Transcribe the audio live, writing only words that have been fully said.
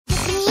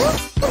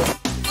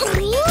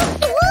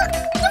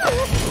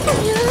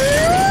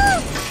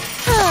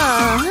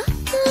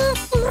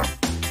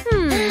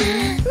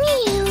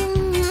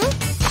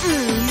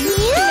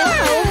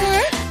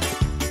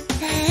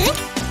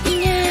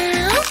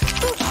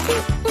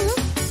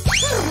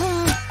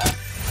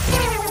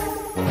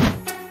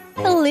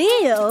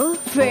Leo,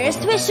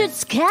 first we should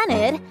scan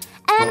it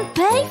and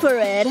pay for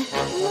it.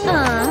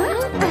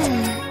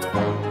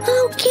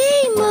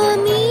 Okay,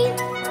 Mommy.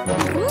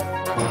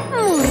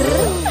 Oh,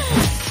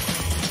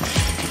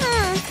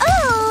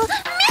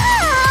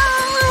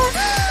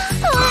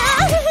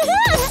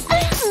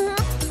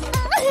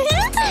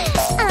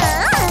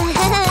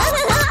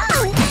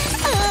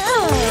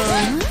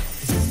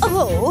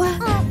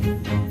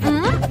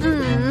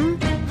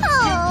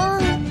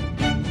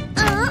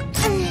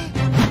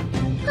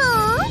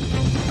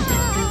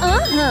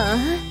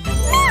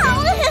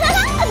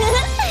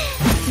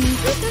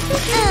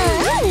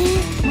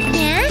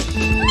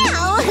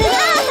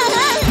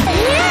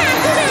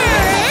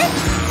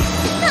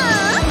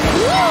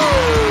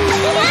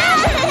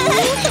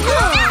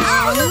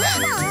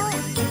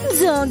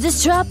 Don't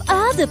disrupt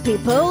other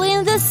people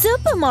in the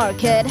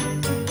supermarket.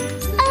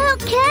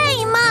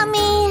 Okay,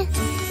 Mommy.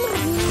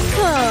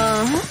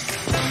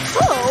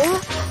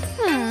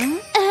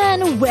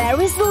 And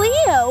where is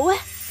Leo?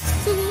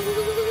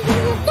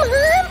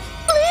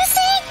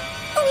 Lucy?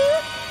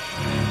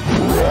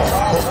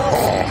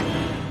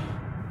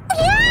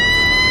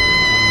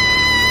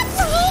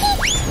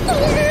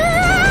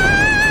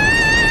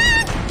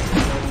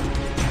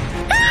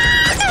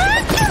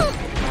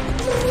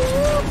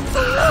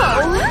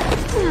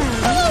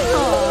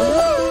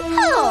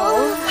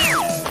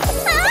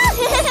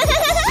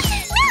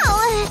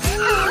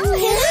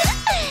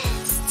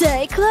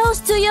 Stay close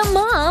to your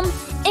mom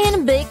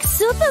in big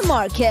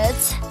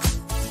supermarkets.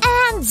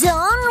 And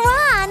don't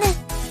run.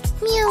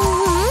 Meow.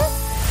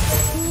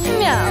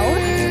 Meow.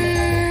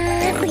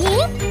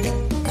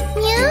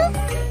 Meow.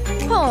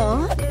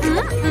 Oh.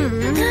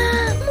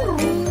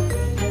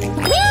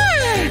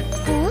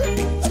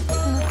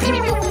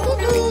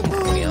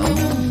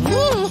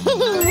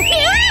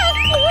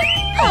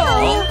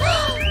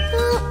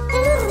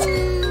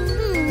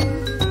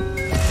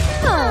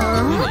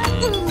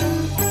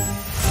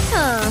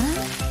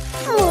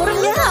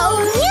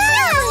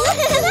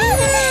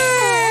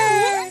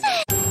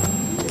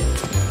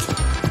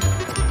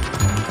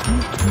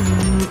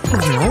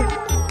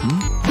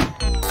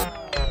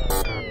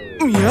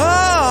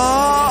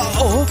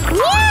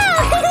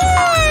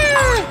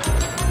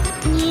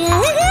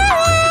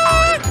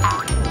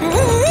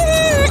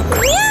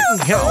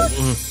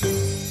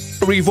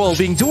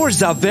 Revolving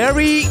doors are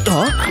very...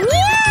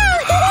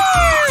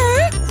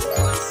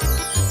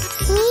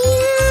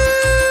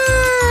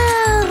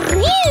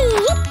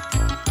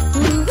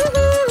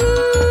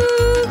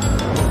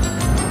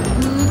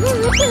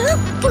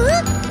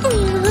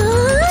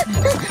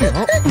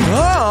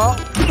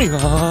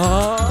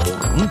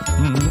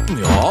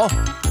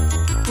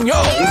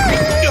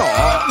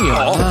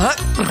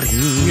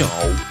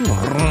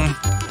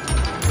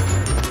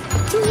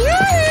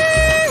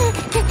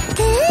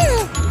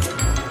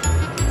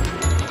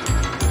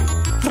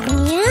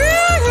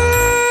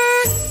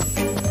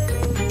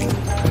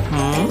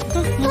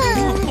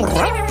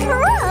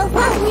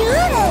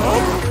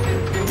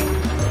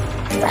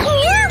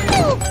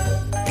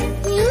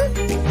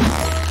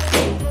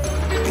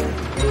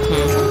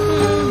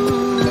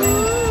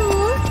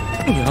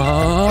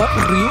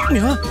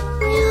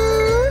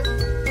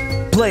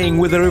 Playing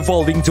with the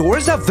revolving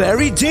doors are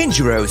very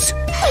dangerous.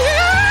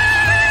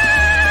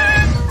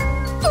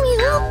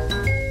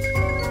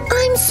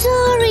 I'm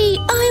sorry.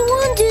 I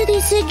won't do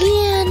this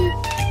again.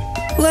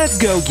 Let's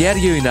go get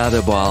you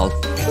another ball.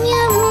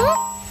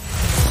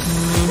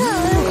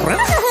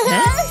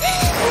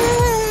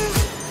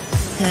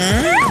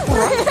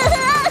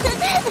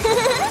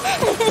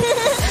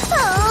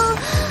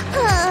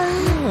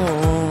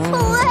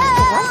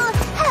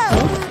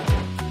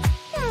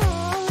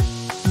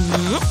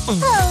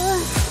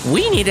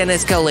 We need an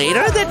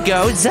escalator that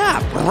goes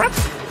up.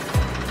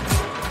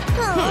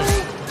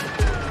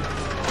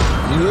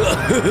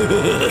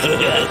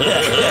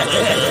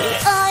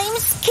 I'm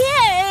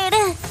scared.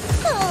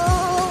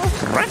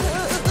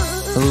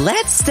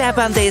 Let's step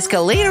on the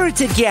escalator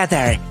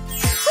together.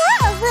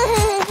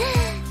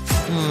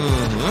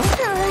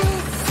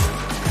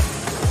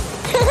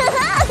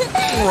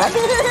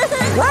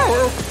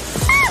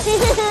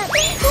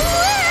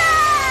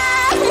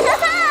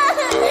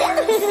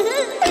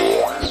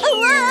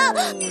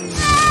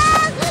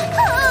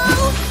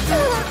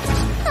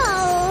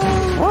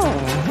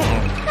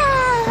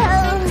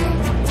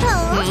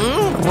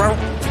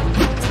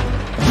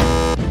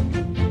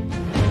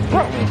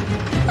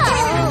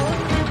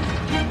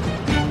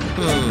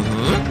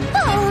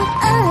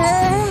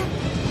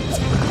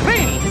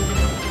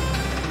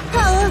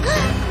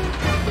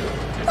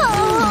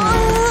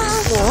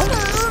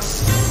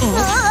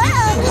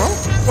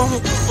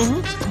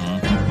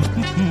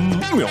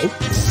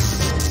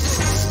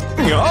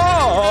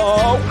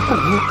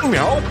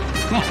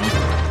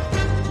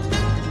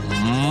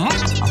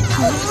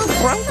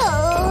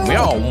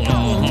 Meow.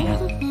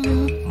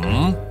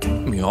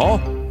 Meow.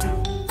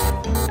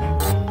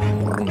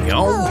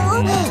 Meow.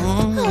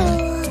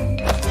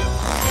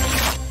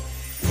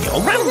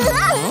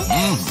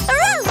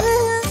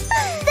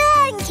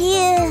 Thank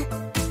you.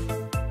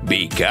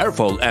 Be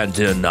careful and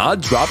do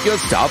not drop your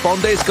stuff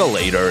on the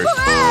escalator.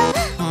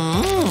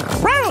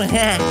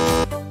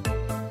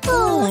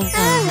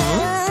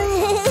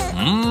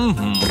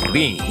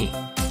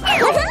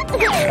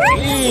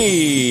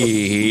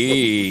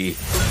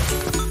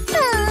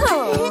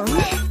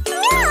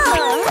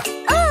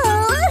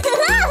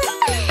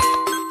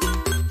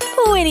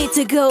 We need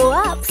to go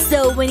up,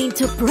 so we need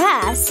to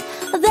press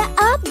the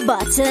up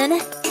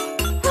button.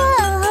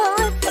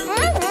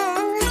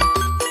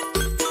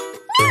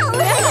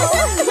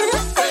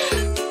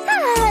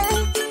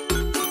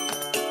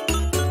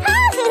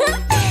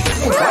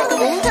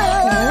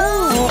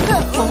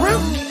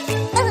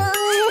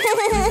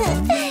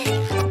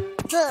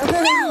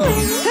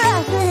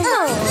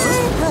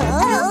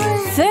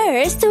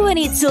 First, we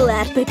need to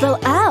let people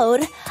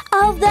out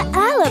of the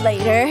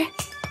elevator.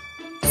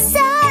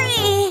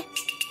 Sorry.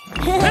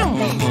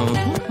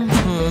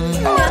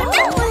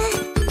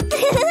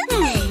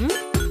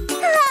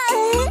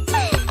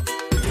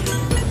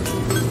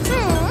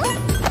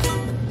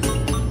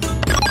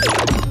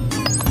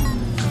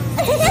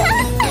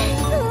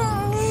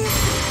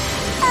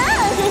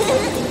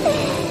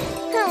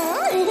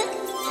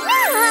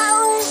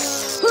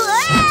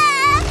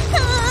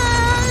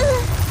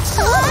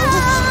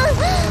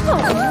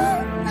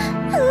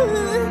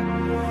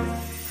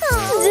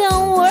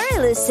 Don't worry,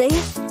 Lucy.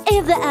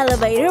 If the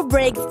elevator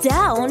breaks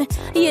down,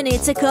 you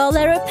need to call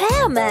a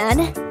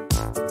repairman.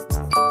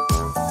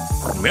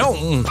 Meow.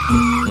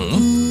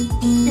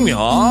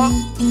 Meow.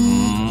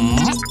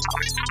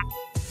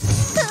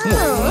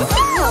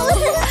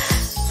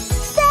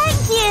 Thank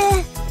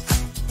you.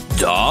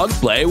 Don't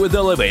play with the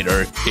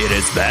elevator. It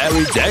is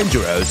very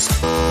dangerous.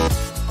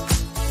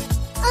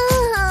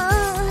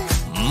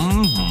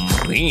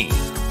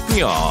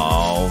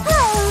 Meow.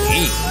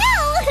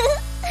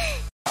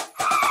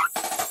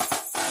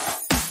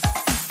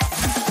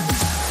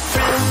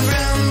 Vroom,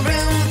 vroom,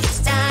 vroom, it's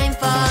time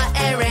for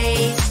a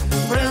race.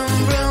 Vroom,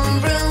 vroom,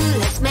 vroom,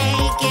 let's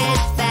make it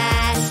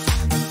fast.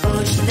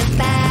 Push the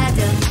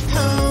pedal,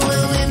 who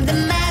will win the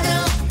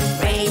medal?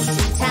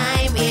 Racing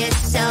time is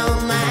so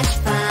much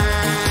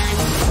fun.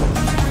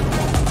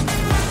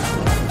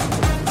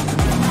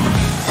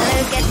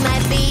 Look at my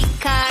big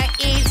car,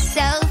 it's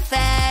so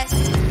fast.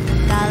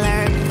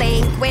 Color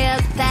pink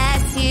will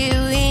pass you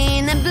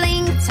in a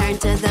blink. Turn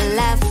to the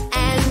left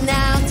and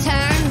now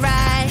turn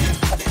right.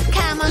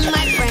 Come on,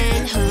 my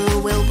friend, who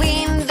will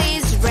win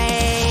this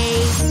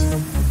race?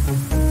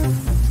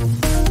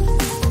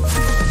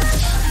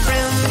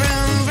 Vroom,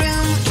 vroom,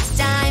 vroom, it's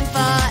time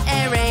for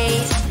a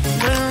race.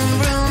 Vroom,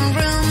 vroom,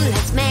 vroom,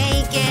 let's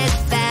make it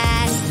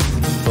fast.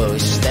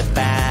 Push the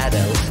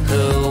pedal,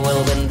 who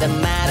will win the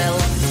medal?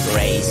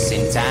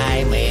 Racing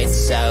time is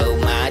so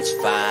much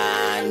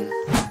fun.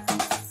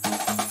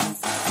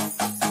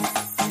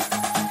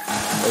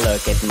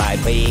 Look at my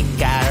big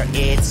car,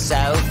 it's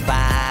so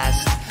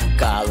fast.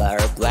 Color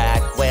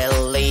black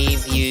will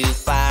leave you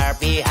far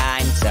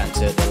behind. Turn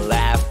to the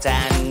left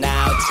and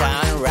now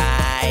turn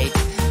right.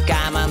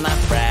 Come on, my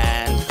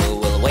friend, who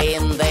will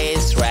win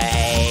this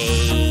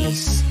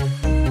race?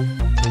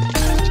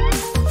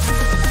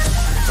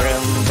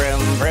 Vroom,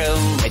 vroom,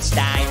 vroom, it's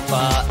time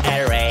for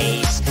a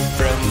race.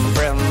 Vroom,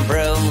 vroom,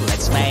 vroom,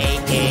 let's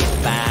make it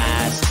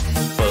fast.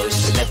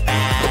 Push the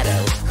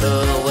pedal, who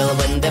will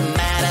win the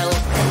medal?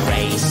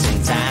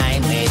 Racing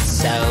time is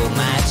so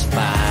much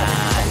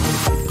fun.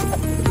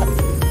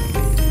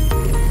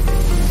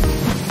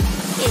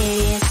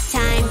 It is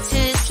time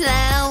to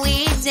slow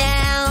it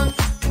down.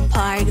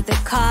 Park the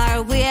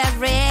car, we're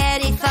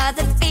ready for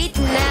the beat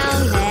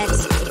now.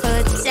 Let's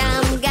put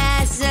some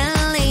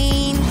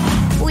gasoline.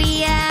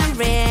 We are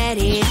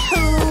ready,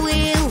 who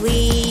will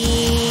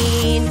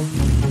win?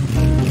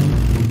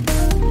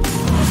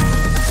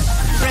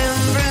 Vroom,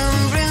 vroom,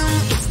 vroom,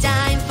 it's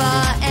time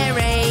for a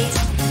race.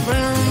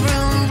 Vroom,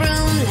 vroom,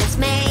 vroom, let's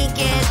make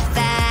it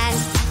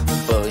fast.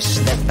 Push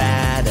the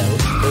pedal,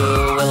 who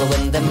will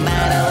win the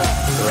medal?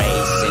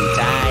 Racing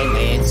time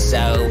is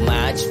so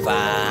much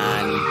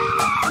fun.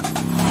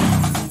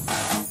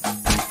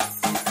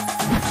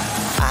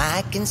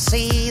 I can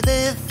see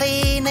the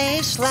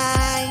finish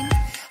line.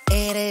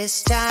 It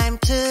is time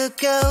to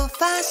go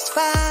fast,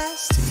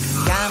 fast.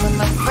 Come on,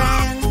 my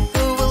friend,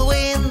 who will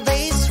win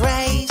this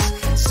race?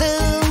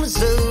 Zoom,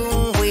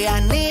 zoom, we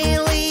are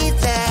nearly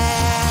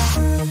there.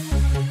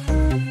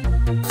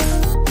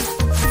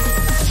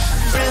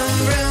 Vroom,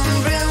 vroom,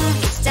 vroom,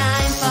 it's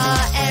time for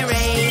a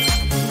race.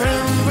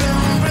 Vroom,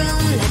 vroom,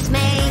 vroom, let's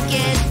make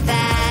it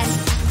fast.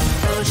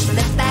 Push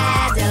the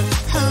pedal,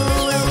 who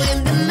will win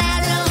the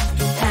medal?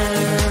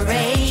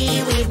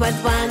 Hooray, we both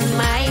won,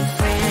 my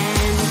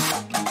friend.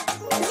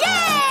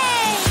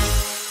 Yay!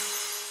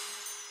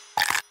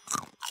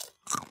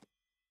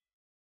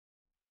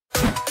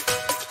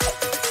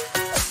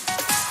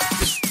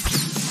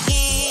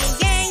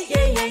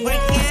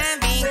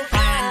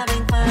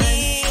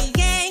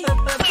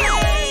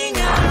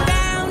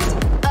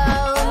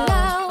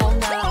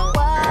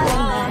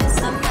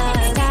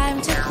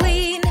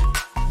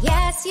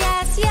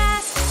 Yes,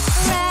 yes.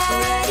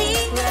 Ready,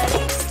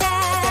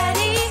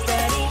 steady,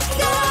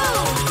 go.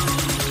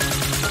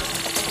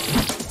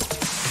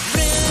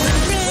 Vroom,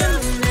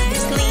 vroom,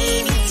 it's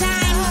cleaning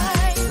time.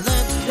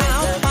 Look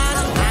how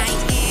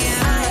fast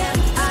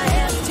I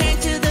am. Turn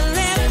to the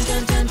left,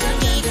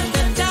 eat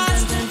the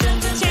dust.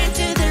 Turn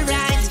to the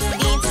right,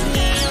 it's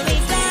nearly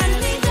done.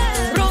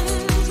 Vroom,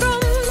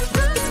 vroom,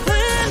 it's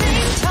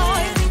cleaning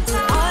time.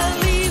 I'll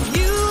leave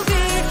you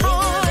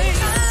behind.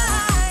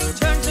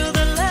 Turn to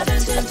the left,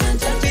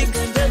 pick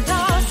the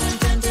dust.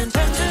 Turn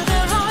to the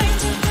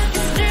right,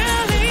 it's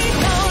nearly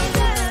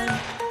done.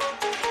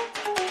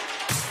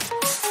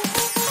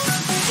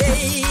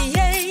 Yay,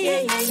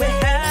 yay, we're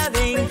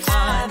having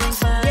fun.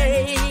 Yay,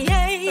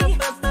 yay,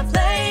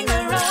 playing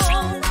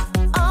around.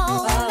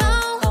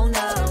 Oh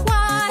no,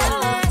 what a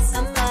mess.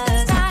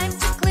 It's time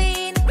to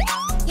clean.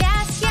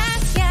 Yes,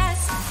 yes, yes.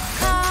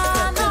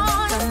 Come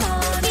on,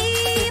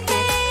 keep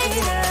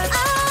it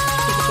up.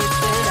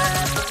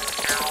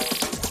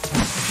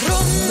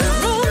 Vroom,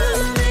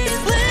 vroom, it's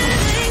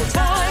cleaning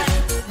time.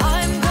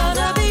 I'm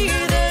gonna be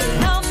the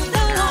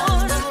number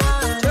one.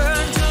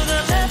 Turn to the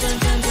left,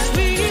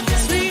 sweep,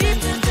 sweep.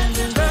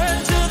 Turn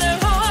to the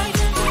right,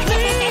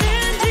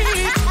 clean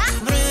deep.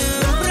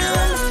 Vroom,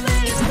 vroom,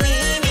 it's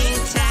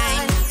cleaning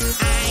time.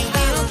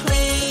 I will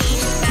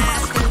clean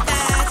fast and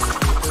fast.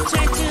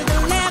 Turn to the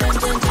left,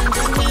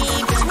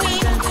 sweep,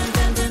 sweep.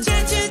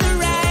 Turn to the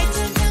right,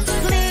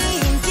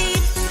 clean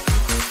deep.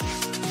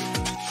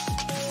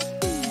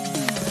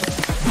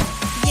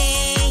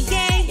 Yay,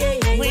 yay,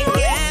 we're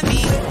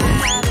having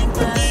fun.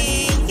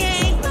 Yay,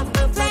 yay,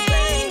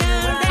 playing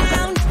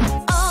around.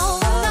 Oh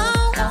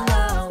no,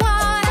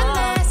 what a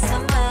mess.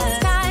 It's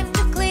time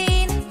to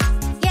clean.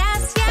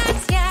 Yes, yes,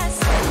 yes.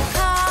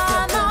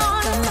 Come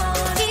on,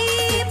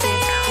 keep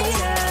it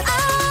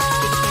up.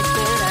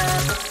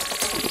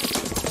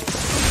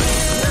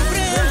 Vroom,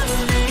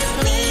 vroom, it's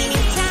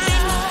cleaning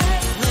time.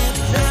 Look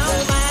how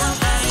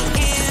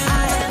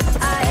fast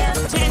I am.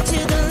 Turn to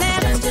the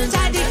left,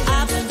 tidy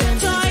up,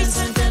 choice.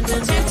 Turn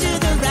to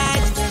the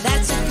right,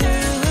 that's a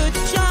good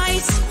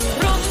choice.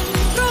 Vroom,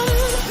 vroom,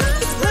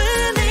 it's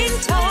cleaning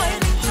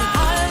time.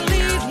 I'll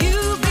leave you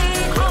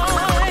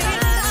behind.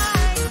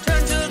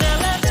 Turn to the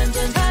left,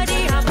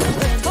 tidy up the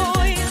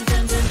toys.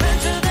 Turn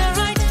to the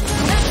right,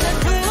 that's a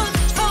good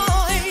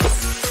choice.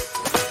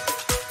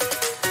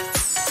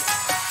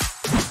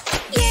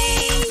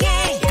 Yay,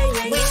 yay,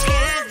 we're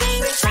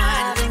having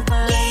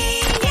fun. Yay,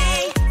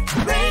 yay,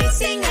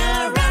 racing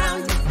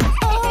around.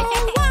 Oh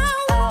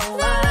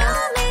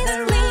wow, the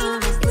room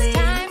is clean.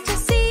 Time to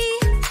see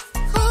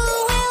who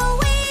will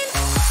win.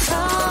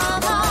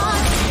 Come on,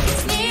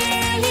 it's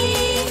nearly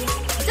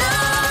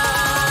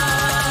done.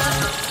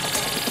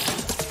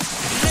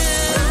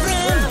 Vroom,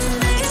 vroom,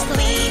 it's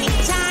cleaning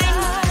time.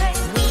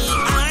 We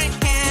are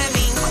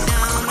having so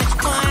much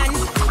fun.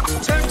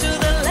 Turn to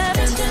the left,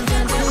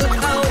 look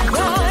how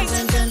bright.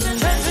 Turn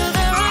to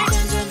the right,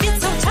 it's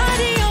so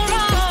tidy,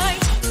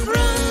 alright.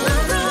 Vroom,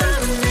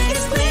 vroom,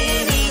 it's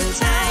cleaning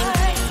time.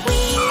 We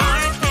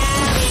are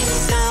having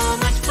so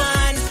much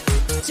fun.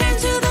 Turn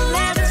to the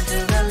left,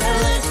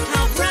 look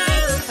how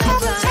bright.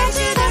 Turn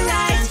to the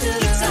right,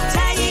 it's so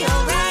tidy,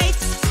 alright.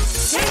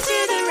 Turn to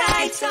the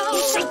right, it's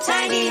so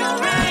tidy,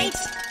 alright.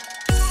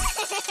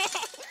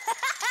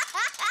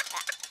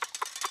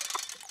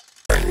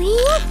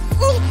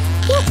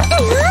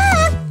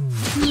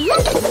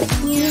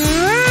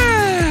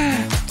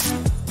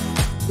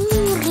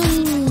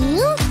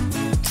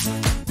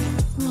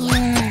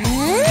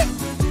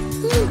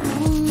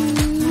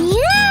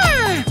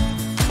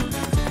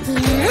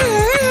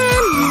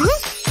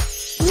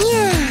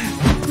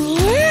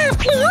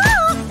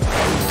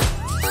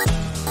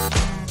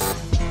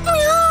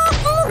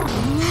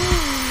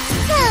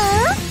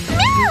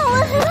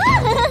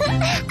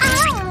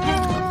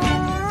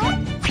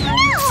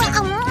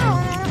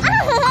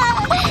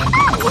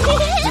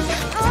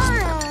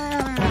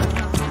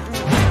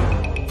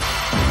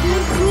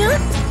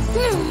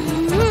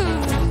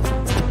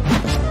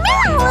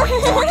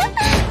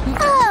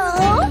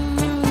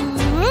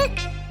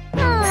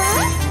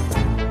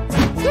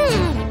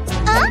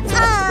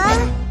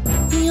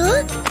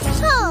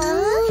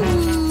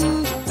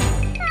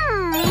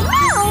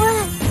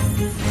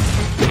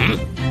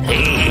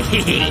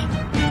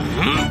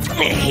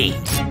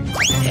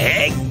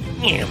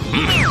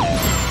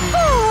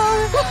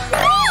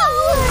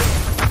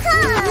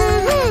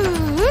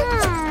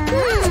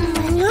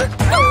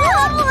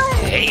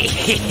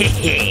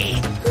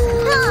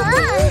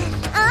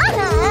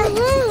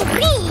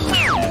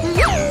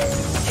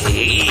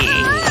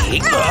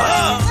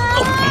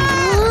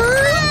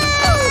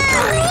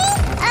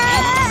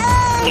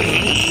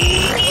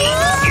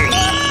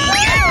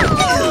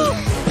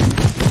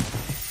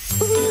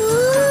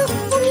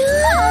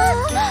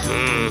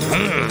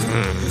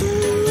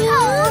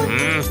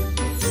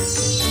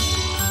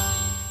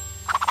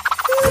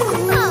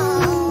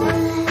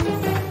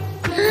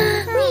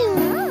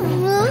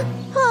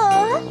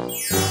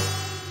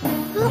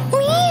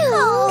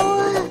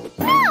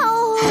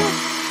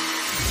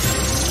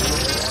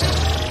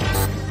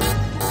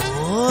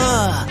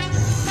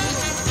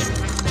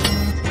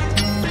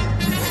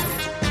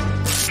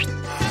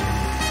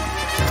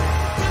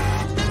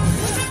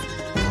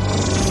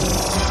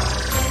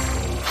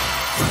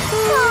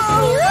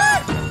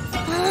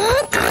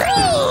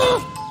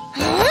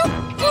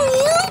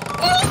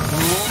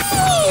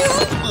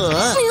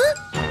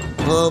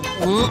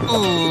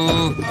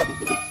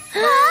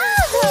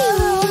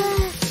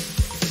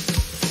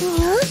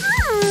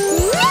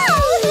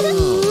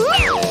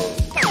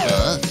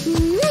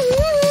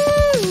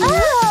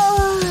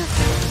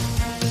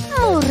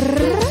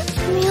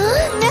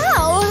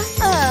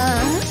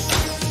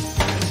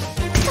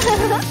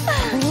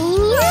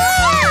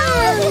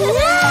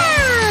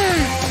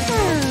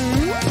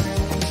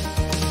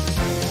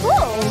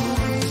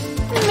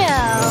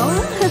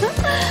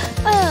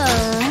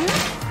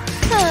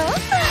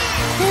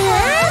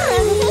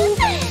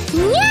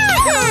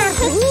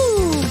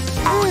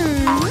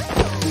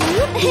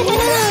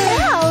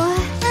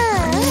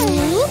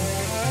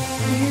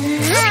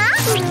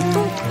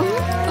 Trash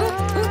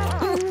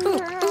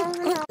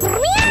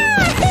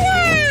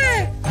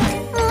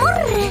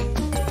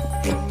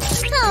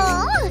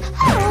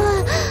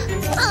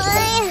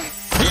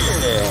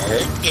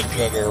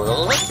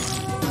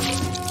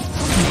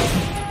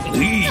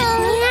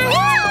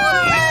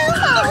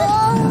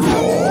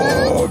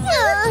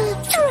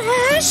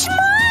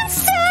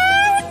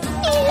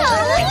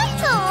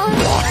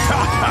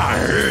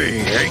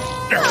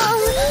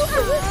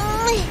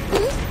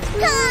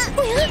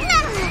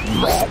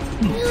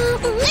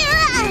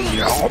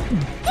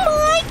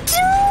My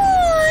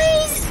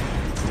toys!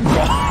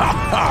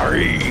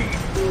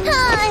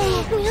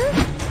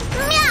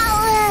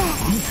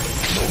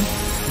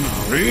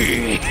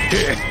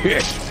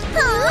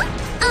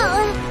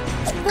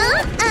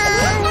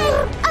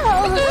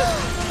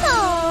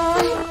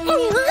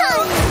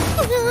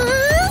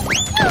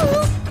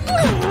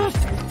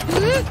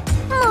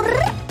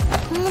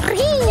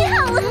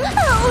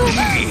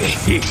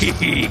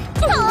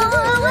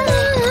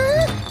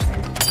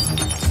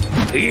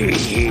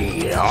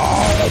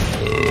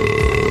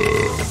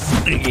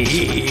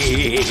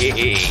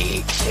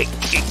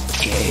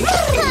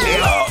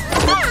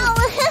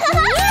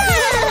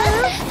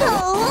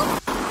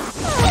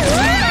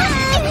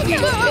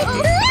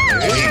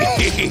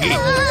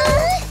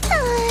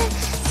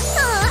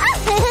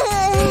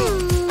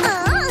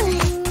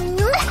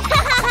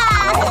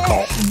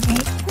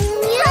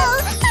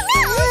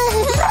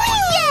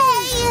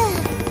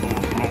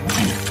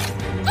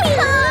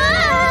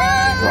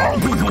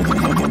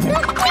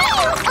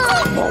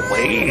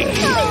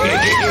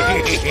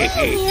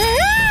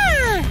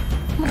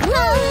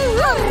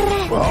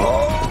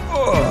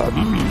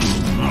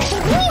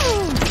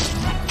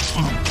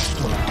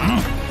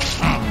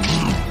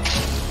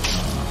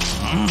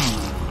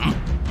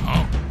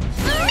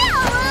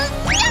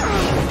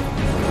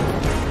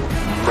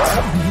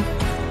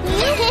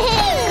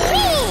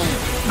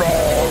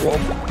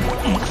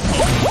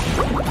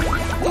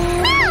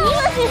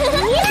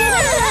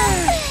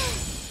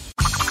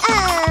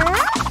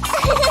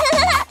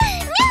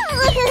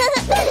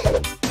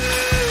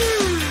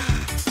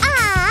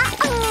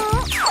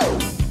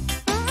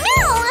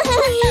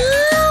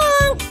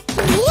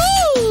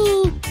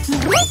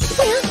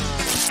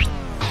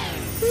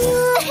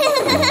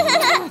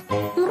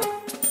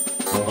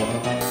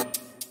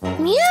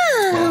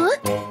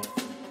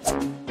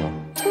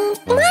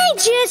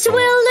 Juice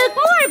will look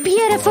more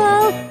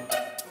beautiful.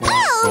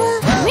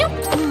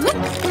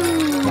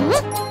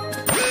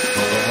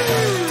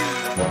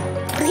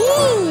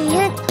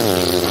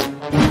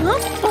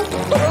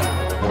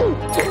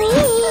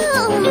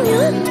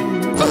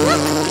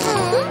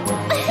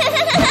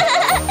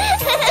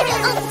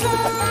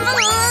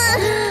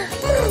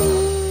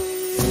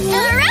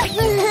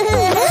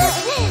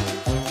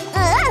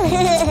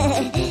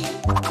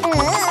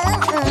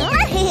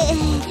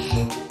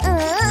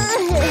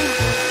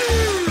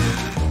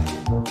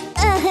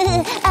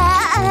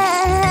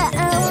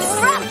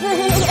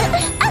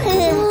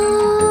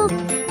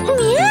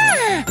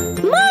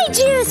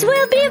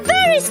 Will be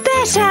very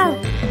special.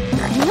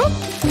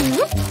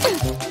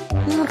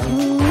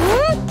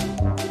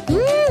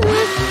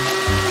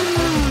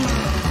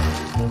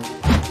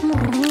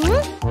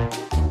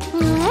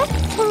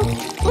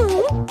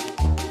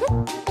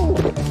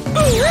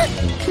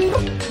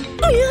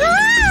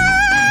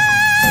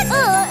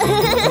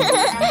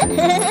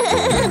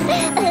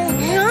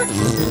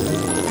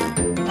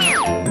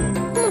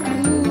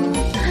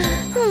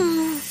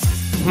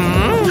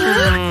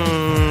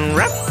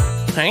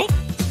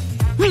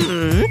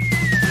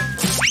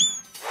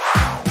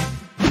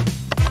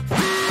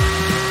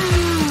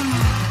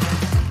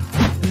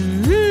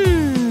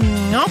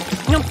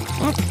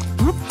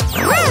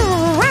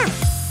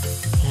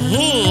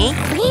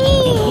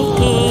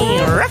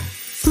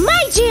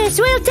 My juice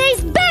will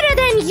taste better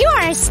than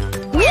yours.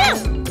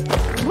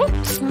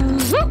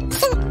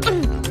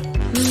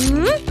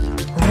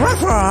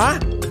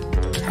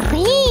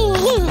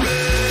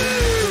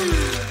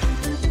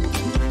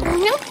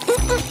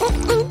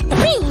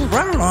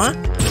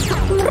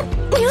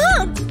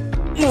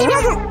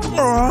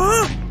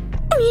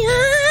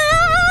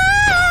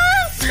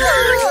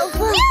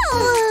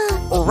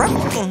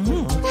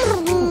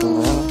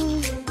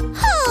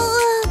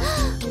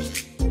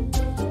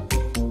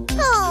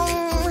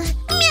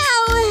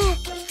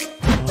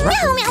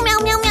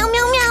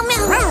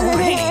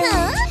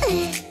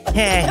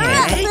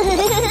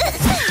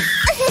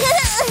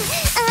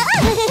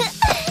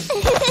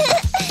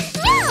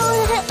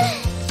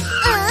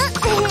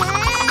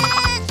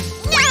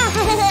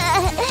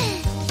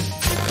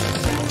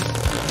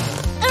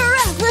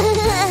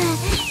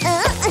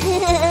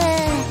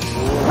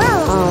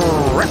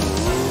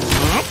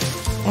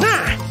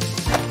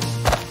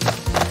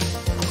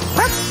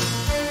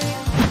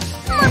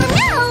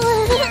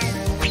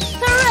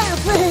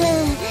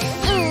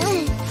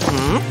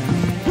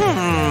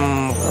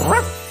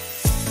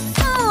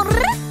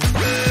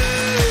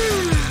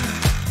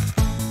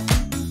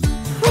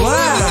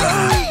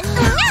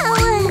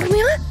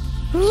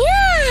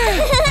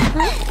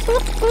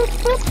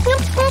 Good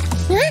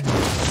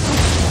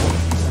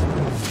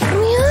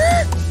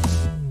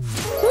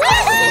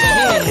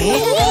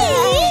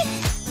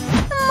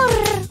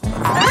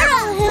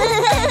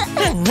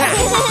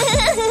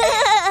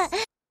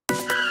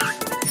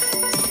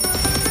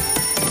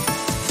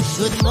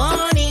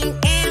morning,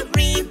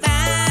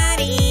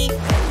 everybody.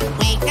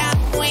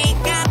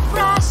 Wake up,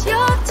 brush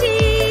your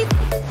teeth.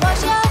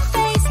 Wash your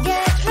face,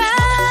 get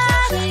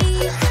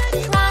ready.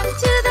 Run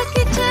to the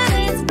kitchen,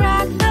 it's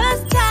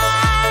breakfast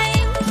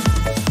time.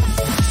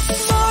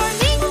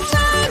 Morning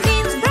time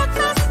means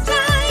breakfast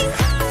time.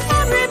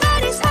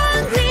 Everybody's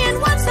hungry and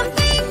wants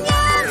something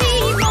yummy.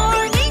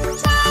 Morning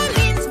time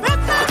means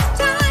breakfast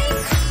time.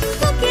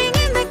 Cooking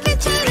in the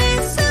kitchen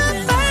is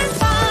super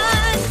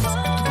fun.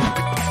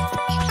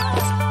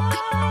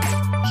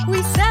 We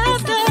set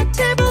the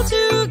table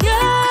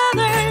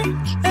together,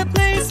 a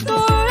place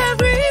for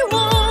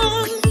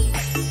everyone.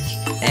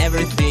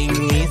 Everything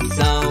is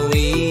so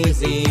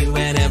easy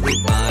when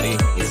everybody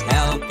is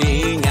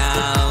helping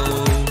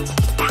out.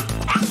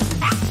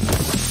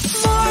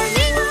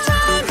 Morning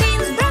time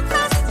means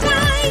breakfast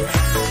time.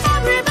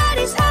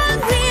 Everybody's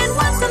hungry and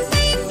wants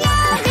something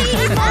yummy.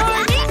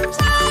 Morning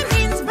time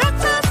means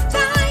breakfast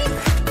time.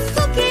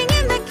 Cooking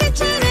in the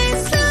kitchen is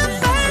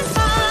super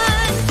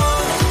fun.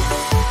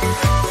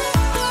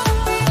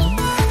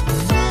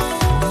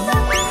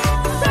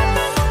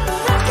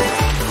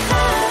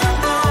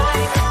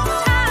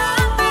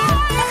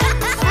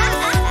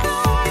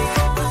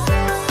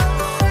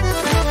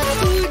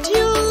 Would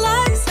you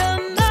like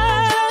some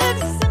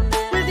eggs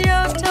with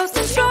your toast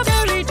and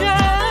strawberry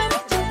jam?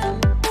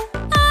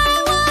 I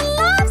would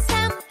love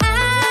some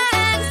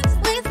eggs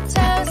with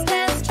toast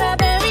and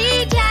strawberry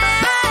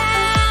jam.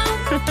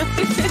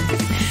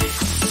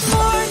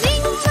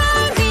 Morning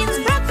time means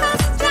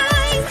breakfast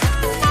time.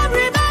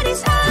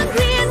 Everybody's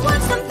hungry and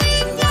wants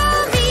something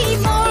yummy.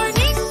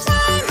 Morning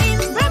time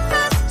means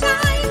breakfast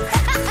time.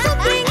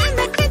 Cooking in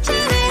the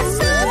kitchen is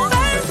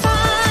super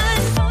fun.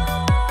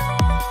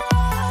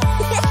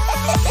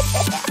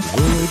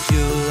 Would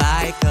you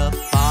like a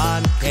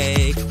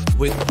pancake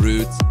with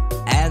fruits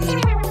and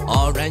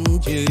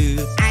orange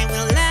juice? I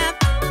will love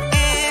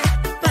a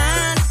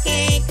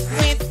pancake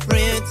with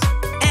fruits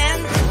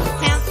and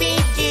healthy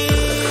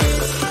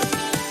juice.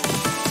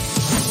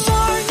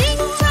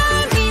 Morning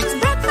time means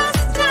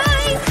breakfast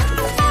time.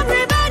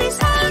 Everybody's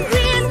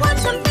hungry and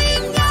wants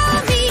something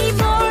yummy.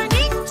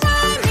 Morning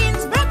time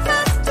means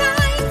breakfast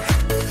time.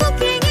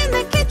 Cooking in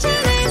the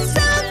kitchen is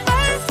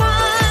super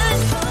fun.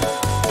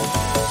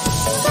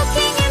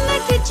 Cooking in the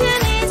kitchen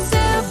is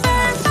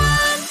super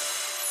fun.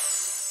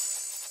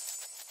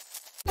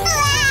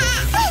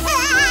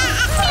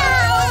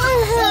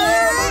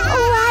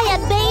 Why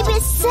are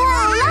babies so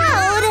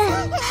loud?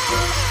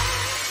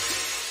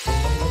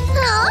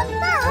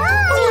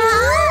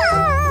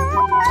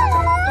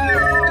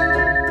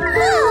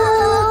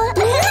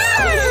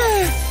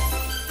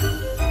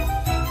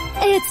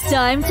 It's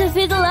time to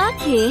feed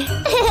Lucky.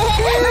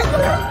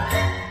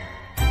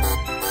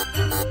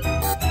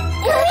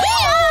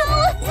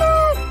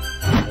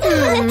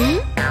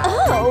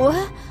 Oh,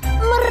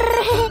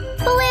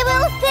 we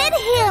will feed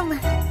him.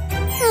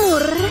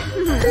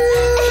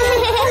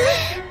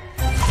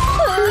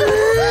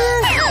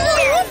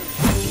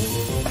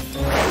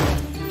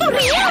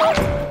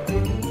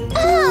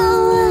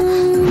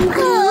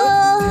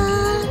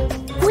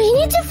 We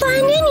need to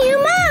find a new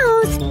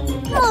mouse.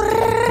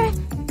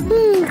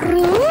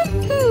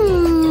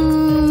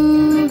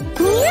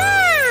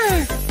 Meow.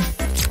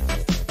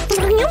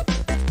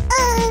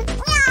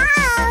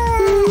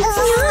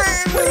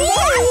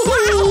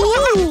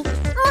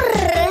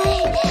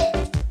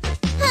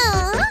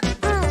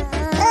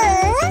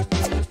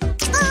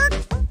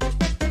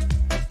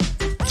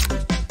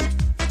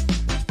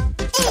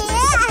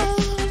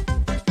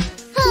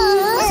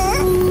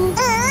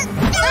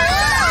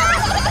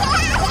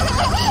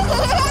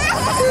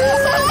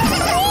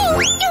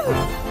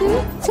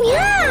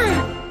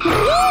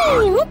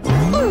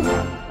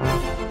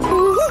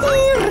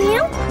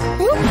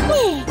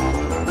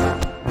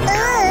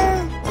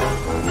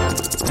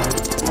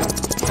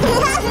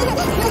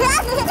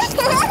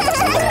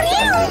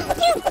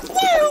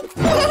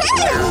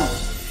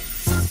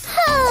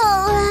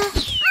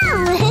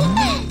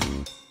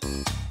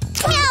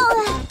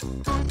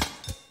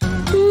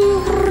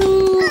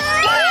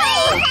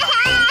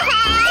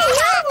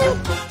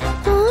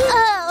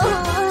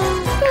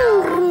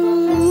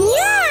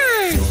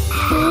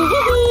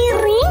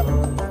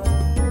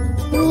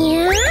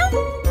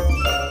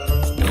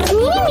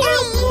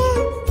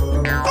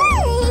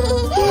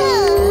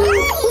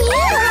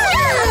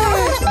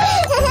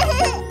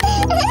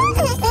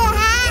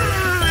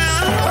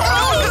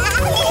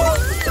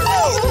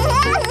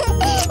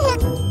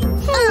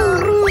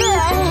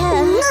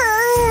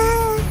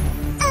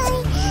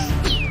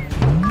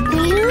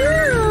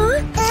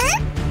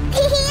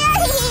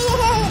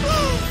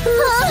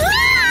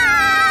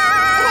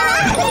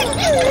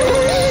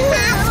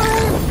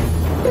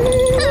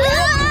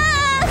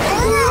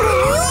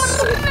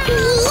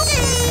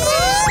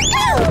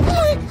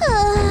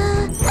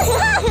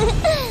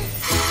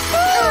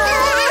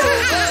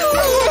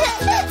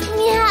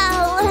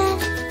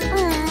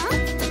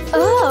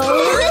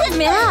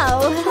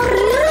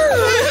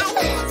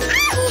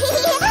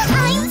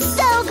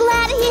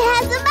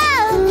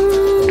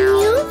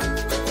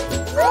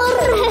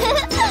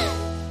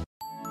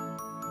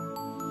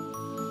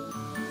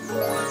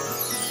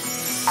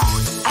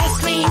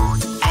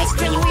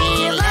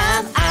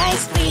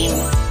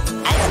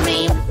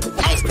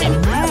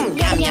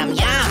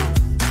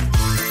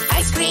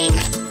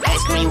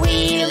 cream,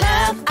 we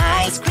love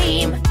ice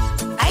cream.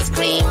 Ice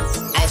cream,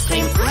 ice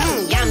cream,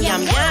 yum,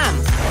 yum, yum.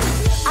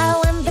 I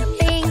want the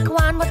pink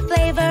one, what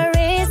flavor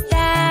is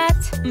that?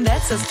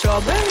 That's a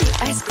strawberry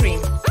ice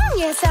cream.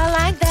 Yes, I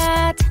like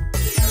that.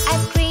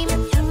 Ice cream,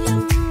 yum,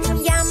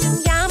 yum,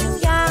 yum.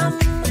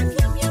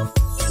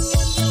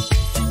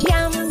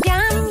 Yum,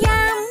 yum,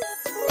 yum.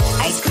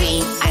 Ice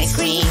cream,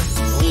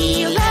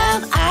 we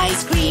love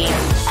ice cream.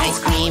 Ice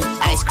cream,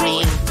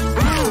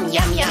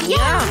 yum, yum,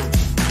 yum.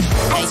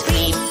 Ice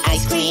cream,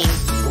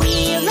 we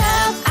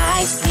love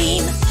ice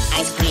cream.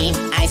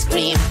 Ice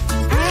cream,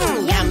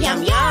 yum, yum,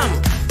 yum.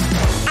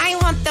 I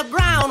want the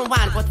brown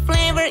one, what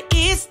flavor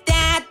is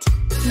that?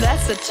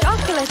 That's a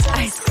chocolate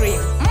ice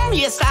cream.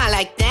 Yes, I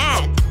like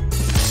that.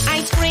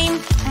 Ice cream,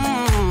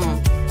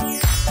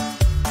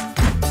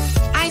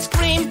 Ice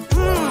cream,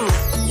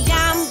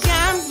 yum,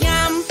 yum,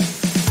 yum.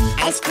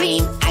 Ice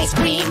cream,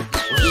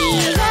 we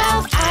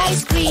love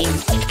ice cream.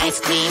 Ice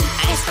cream,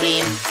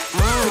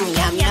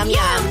 yum, yum,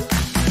 yum.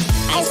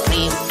 Ice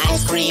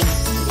cream,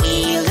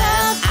 we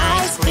love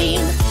ice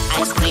cream.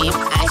 Ice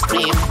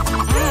cream,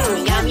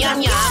 yum,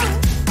 yum, yum.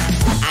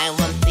 I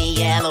want the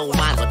yellow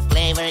one, what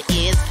flavor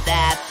is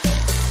that?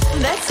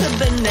 That's a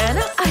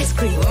banana ice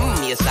cream.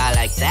 Yes, I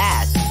like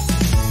that.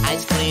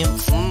 Ice cream,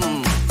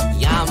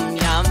 yum,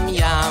 yum,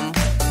 yum.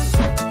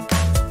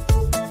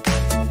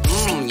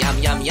 Yum,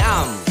 yum,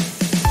 yum.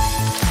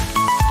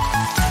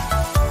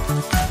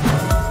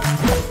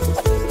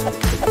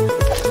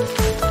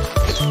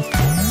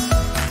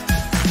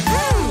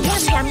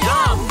 Yum, yum,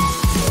 yum.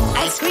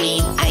 Ice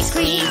cream,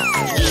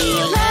 we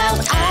love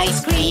ice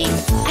cream.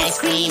 Ice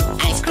cream,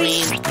 yum,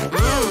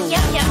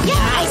 yum,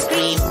 yum. Ice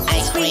cream,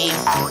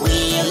 we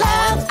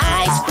love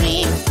ice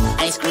cream.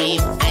 Ice cream,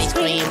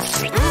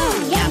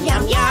 yum,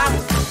 yum, yum.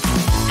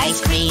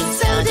 Ice cream,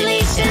 so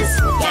delicious,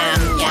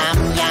 yum, yum,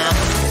 yum.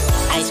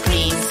 Ice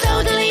cream, so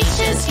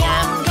delicious,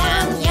 yum,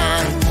 yum,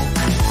 yum.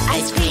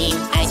 Ice cream,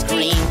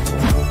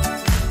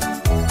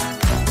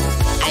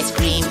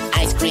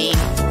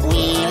 we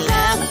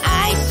love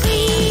ice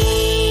cream.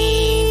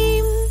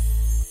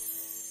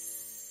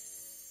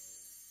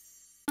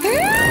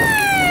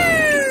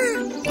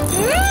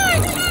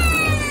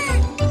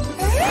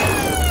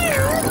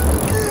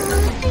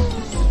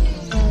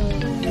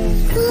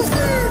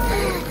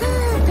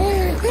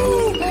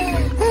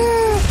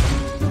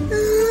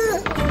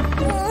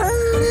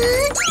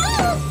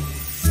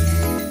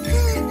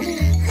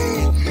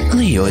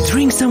 Leo,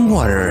 drink some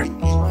water.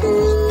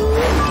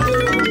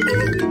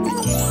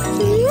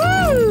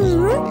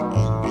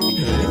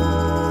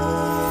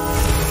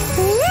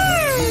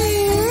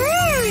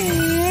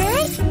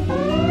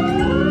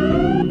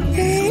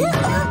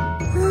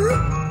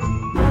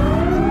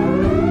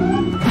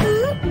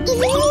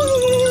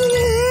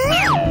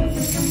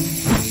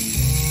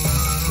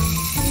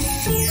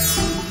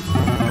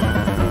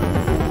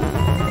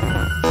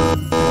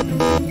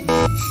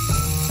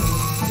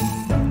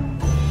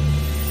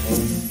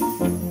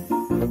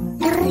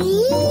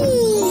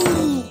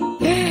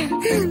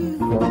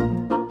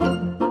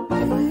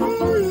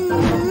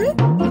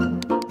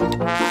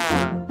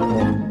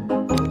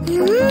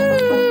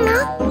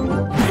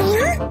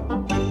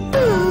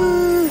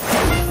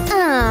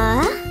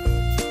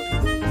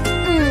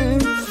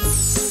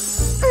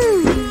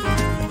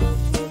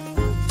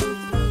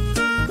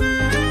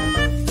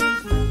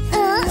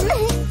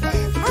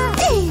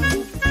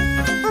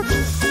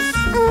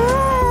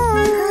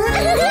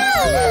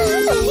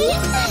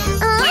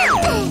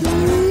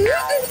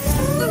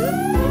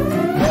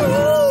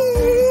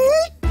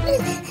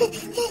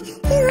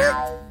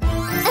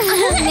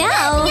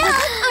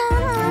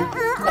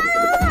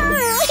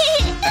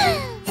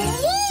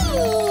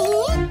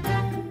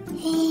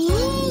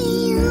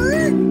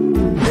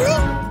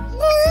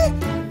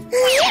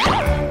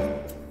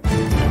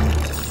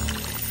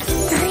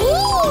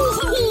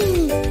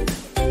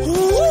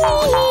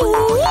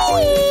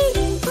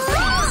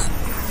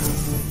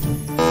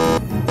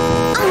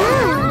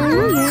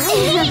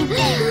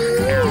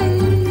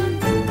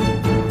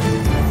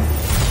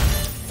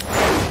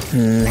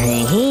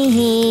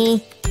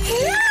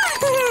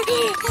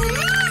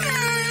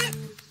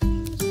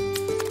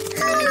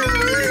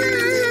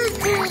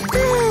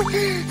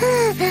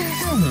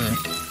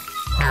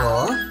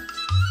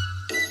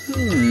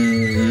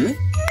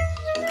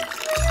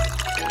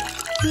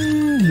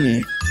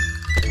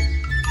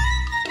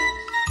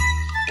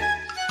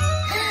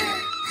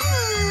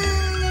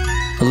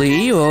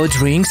 Leo,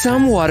 drink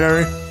some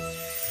water.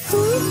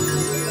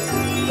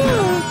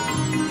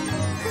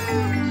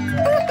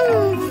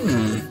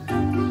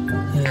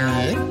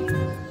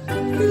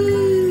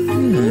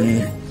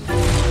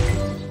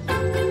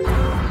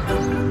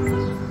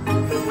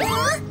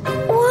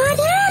 What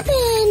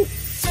happened?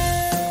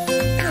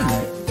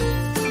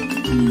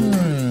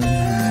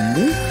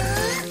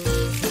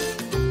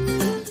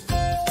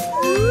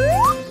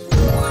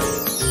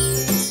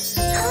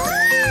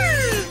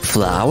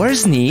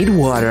 Flowers need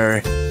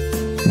water,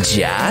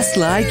 just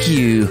like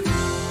you.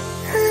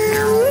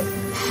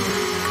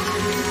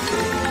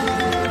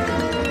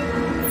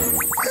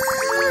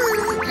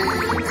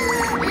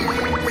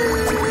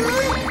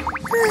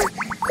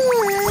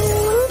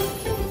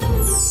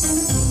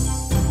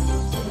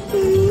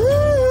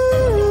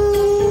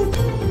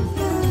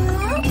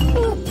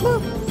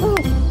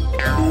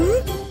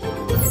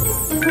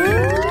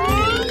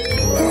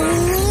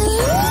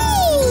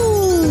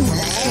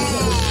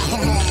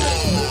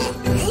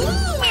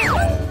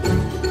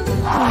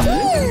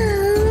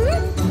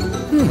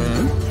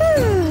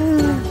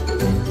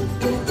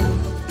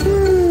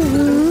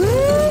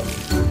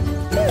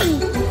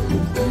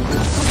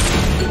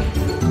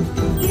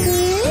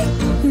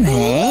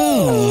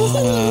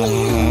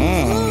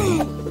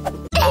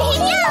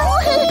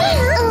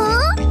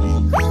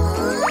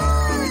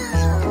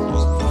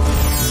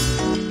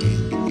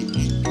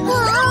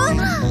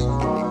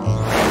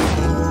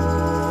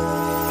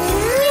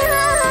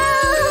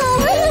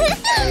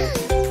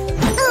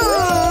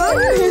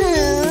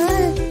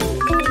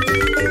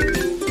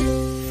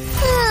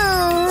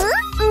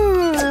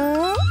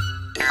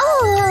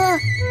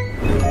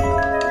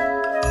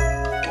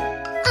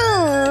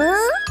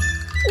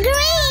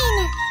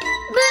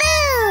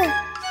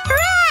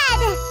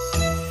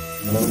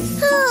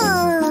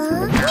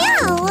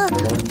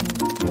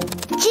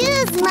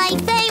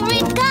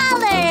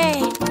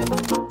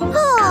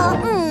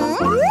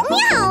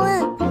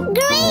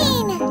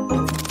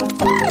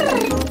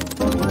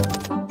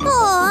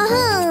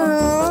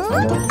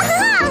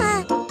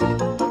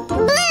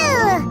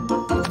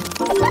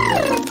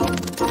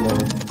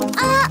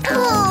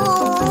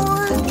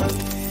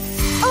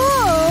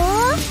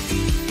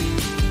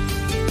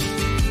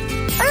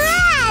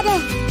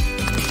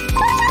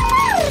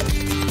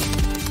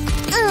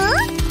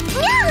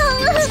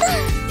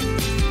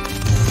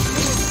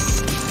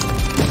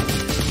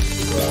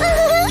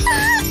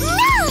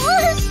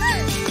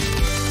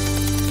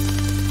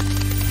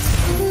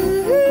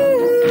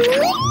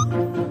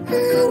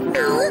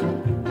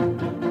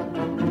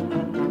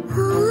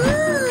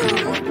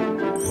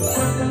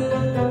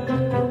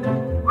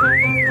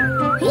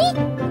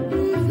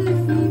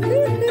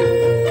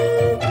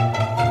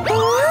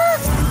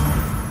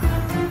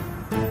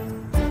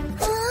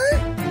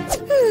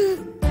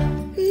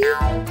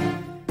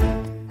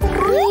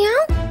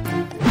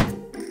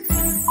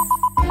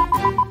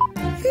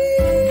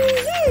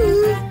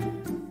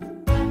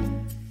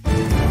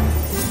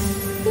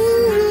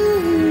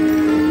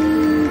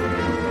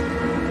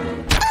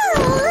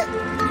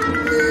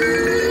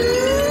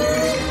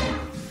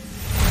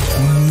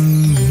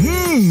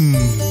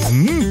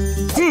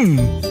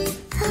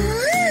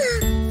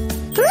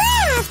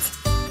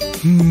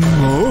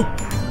 No.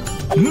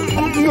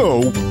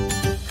 No.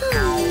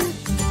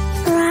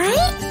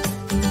 Right?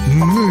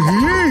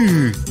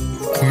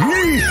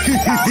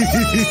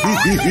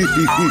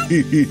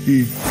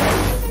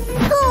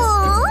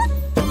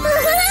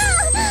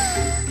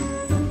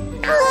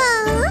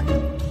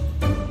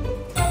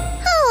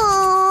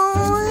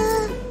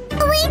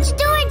 Which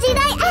door did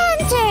I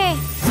enter?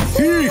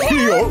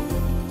 Here.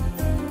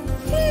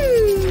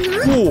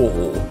 Oh.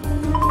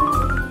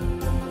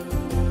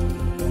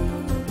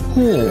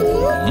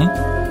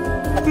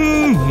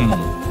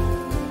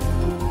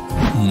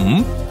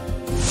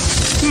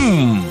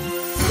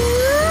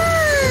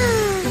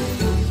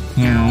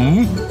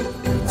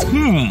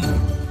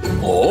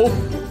 Oh.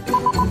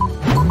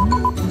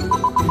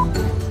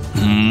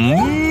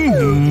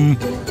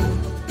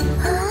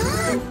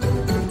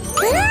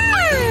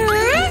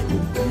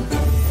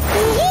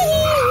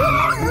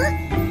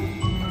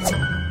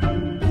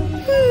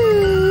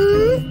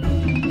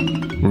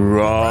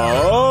 Right.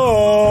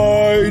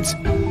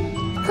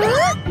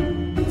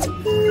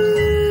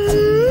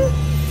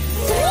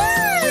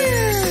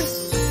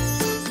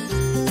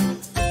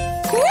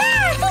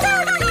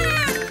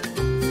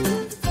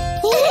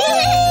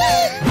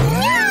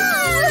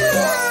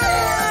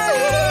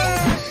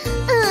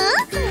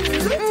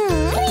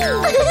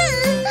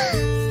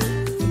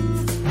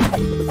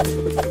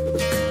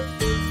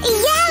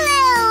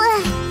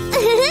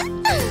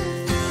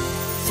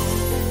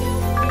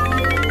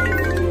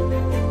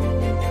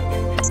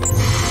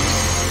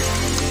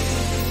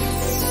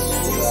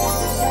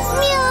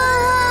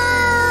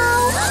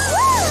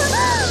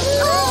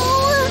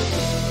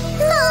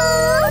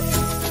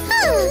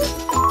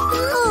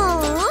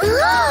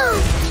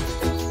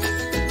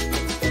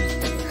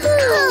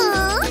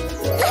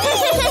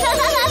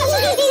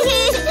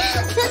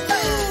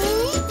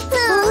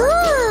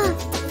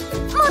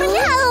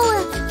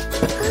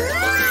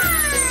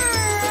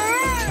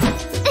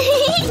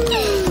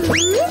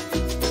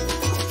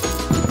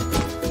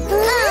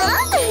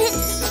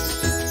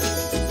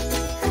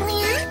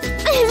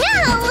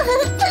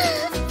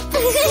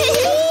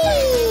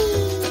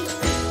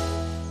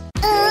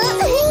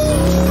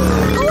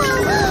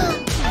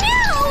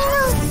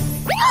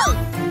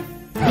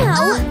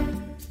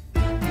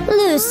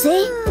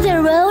 Lucy,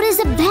 the road is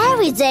a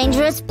very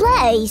dangerous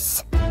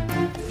place.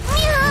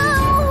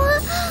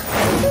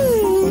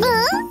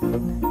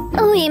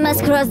 We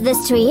must cross the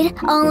street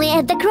only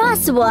at the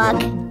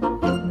crosswalk.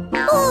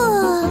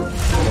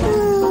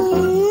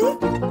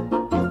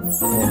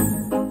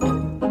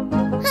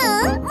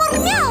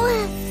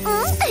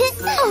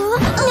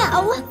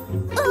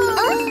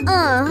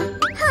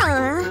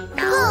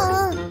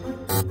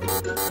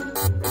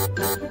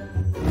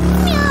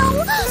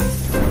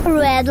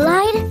 Red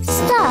light,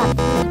 stop.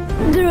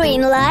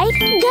 Green light,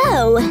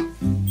 go.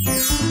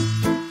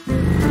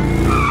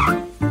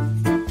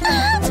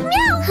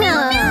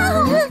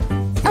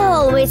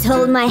 Always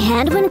hold my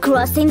hand when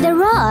crossing the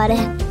road.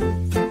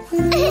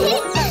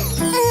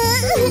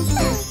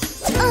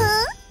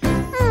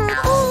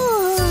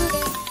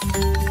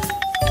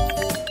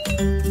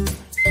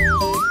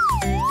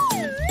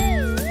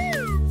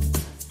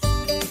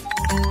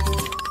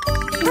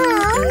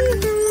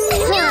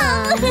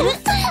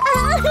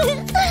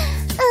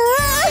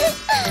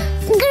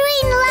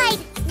 Green light,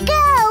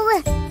 go.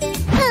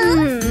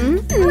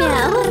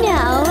 Meow,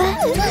 meow.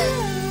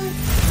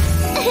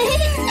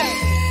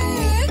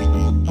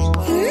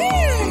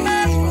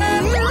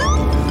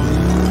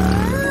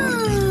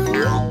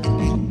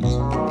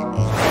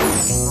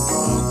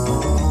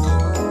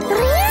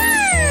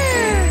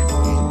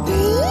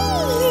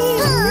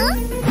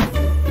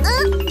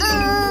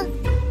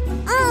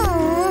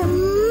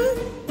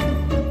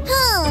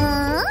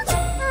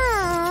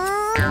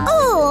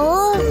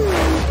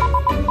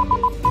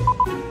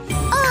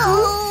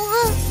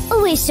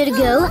 We should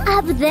go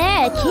up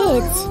there,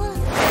 kids.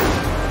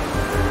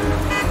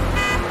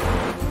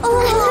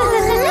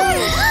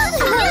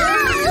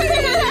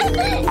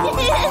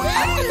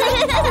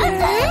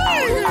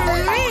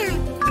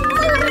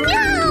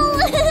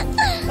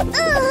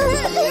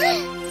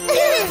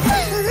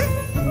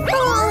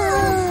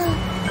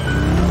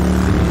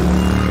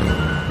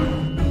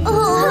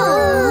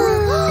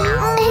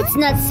 It's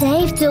not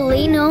safe to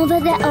lean over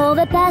the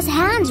overpass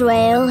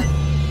handrail.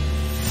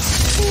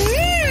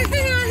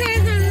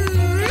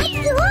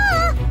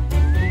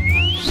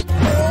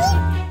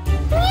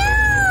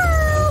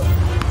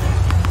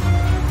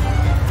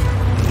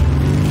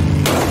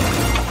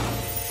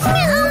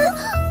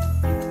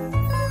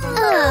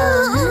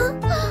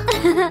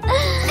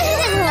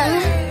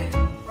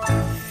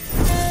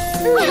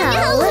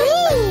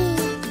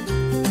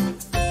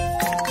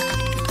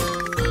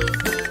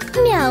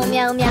 Meow,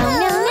 meow, meow,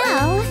 meow,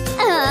 meow.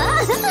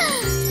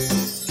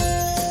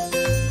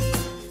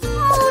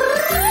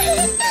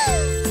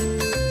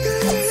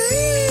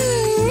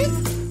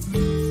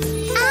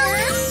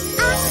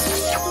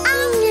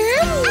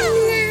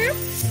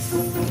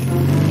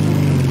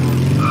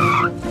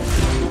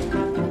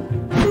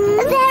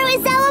 There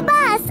is our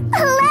bus.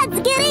 Let's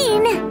get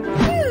in.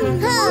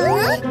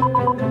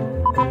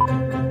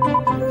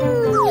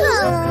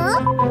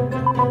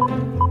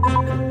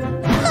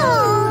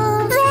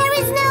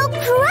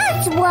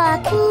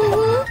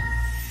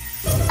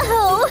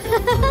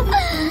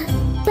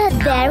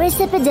 There is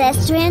a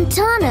pedestrian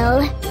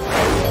tunnel.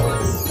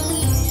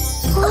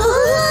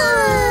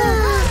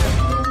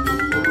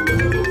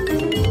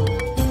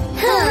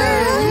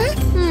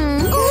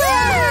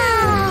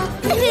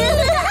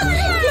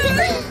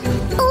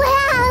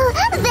 Wow,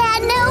 there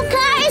are no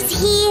cars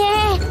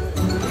here.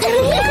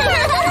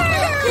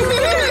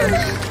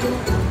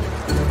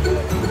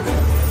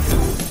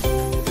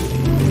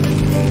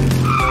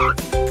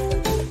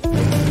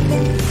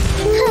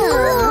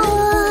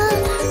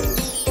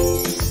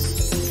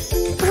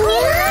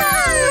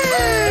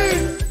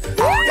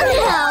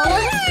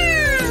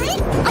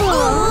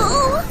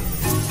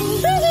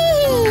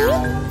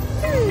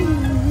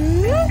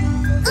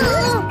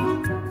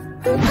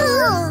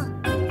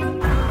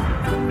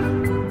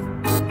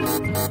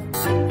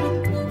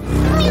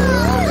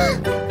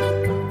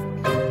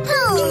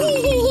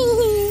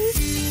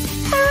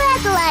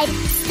 Red light,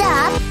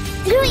 stop.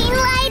 Green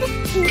light,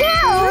 go.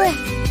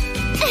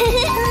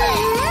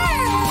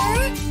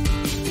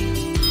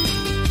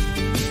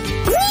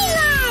 Green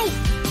light.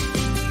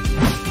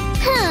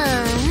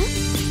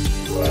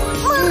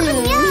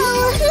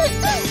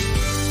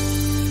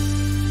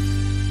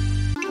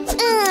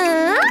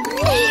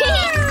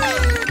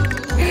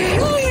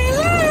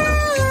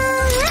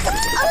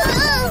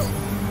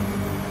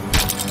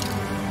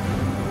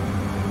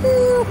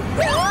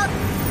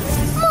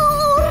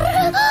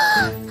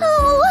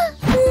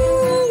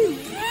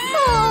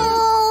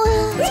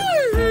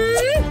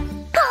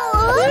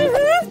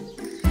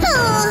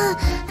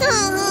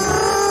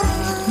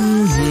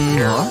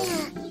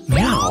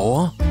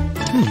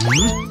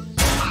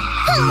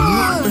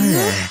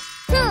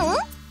 Meow.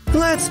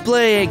 Let's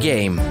play a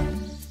game.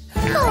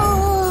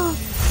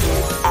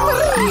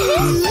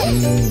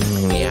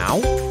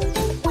 Meow.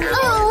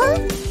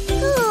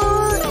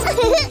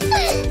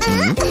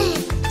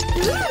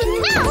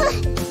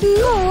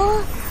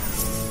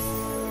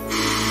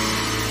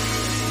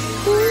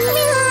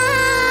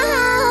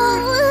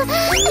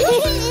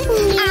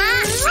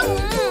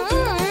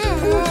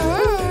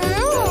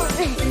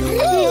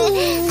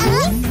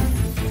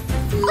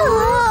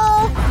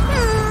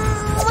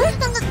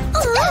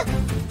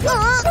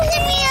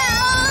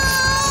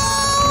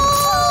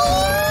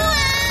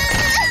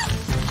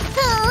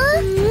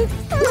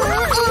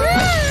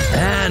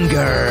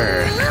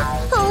 Anger.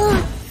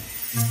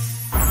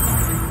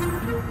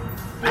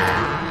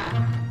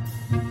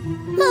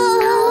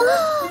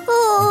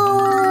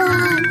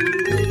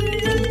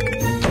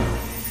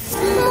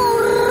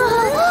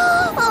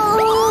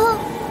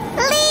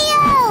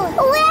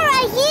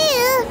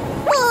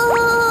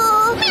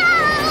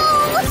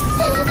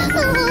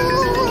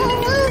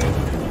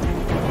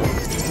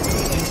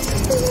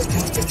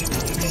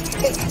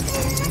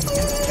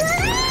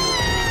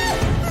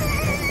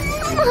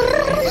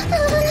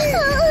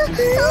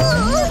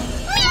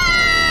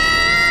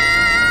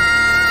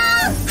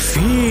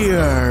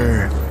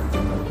 Fear.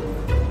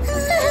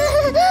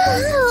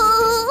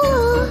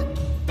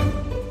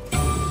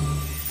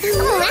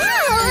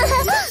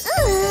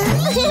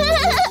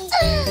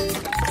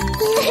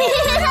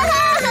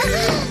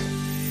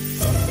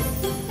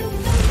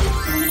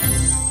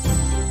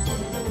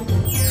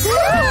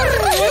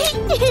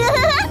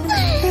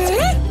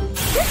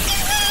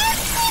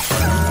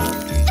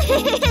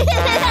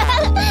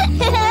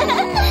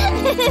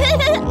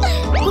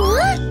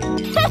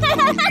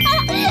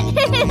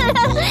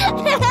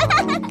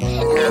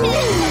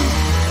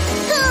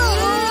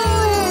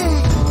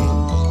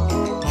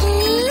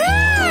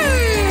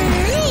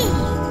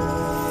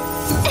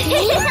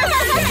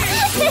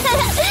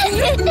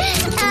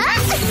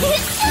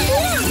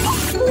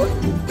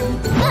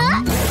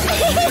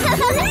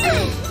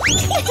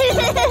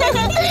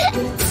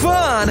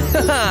 Fun!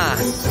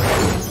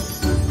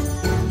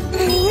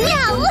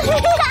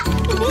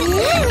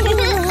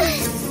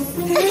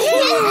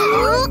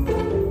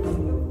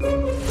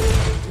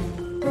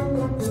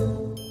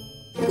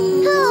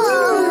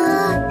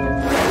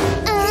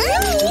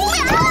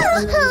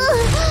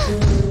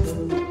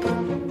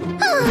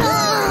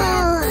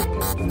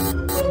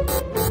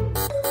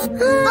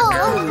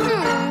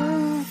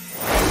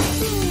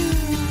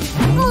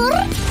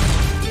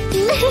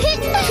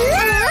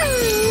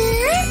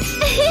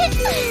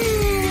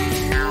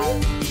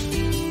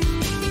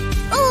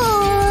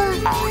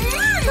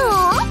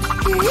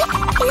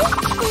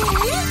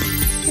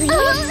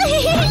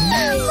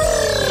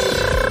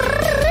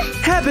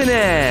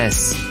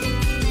 Happiness!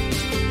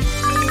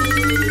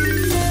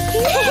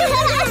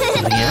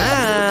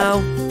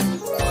 Meow!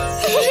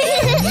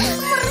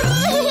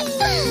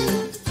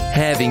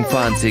 Having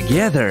fun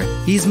together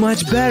is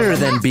much better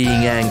than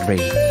being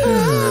angry.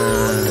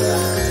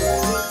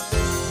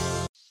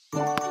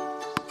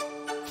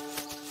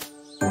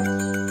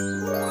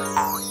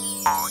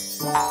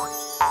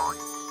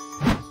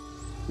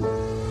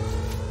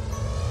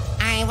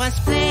 I was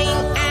playing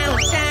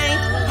outside,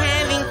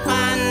 having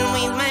fun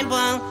with my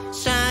ball.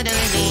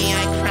 Suddenly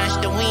I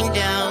crashed the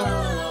window.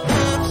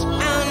 Oops,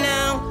 oh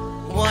no,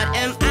 what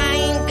am I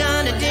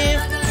gonna do?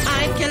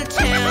 I can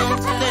tell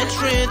the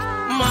truth.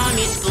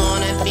 Mommy's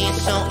gonna be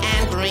so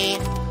angry.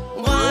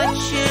 What What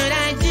should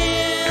I do?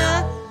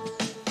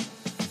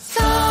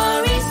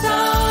 Sorry,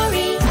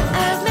 sorry,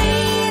 I've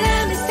made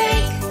a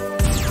mistake.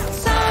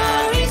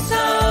 Sorry,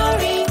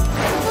 sorry,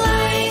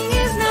 flying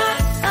is not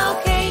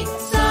okay.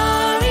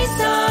 Sorry,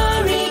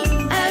 sorry,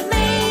 I've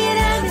made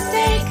a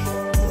mistake.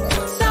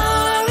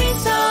 Sorry,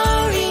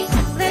 sorry,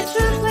 the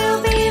truth will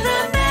be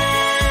the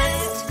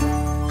best.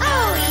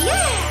 Oh,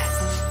 yes!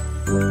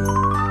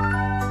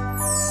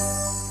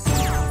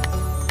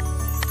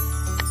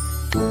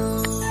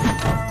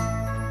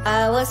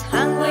 I was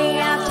hungry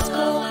after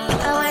school.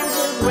 I went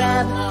to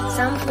grab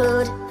some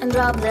food and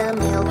drop the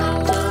milk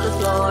to the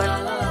floor.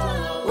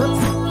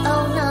 Whoops,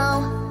 oh no,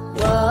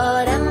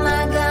 what am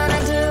I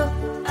gonna do?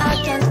 I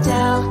can't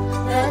tell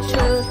the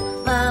truth.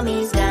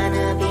 Mommy's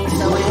gonna be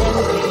so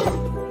angry.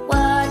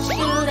 What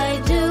should I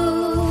do?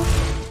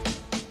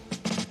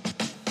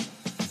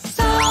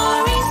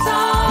 Sorry,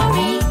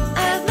 sorry,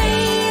 I've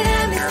made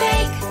a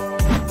mistake.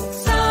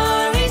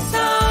 Sorry,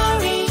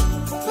 sorry,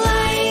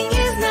 flying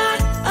is not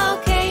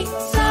okay.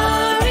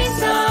 Sorry,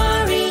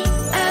 sorry,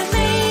 I've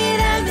made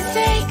a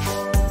mistake.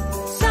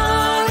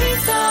 Sorry,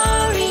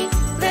 sorry,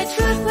 the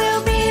truth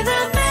will be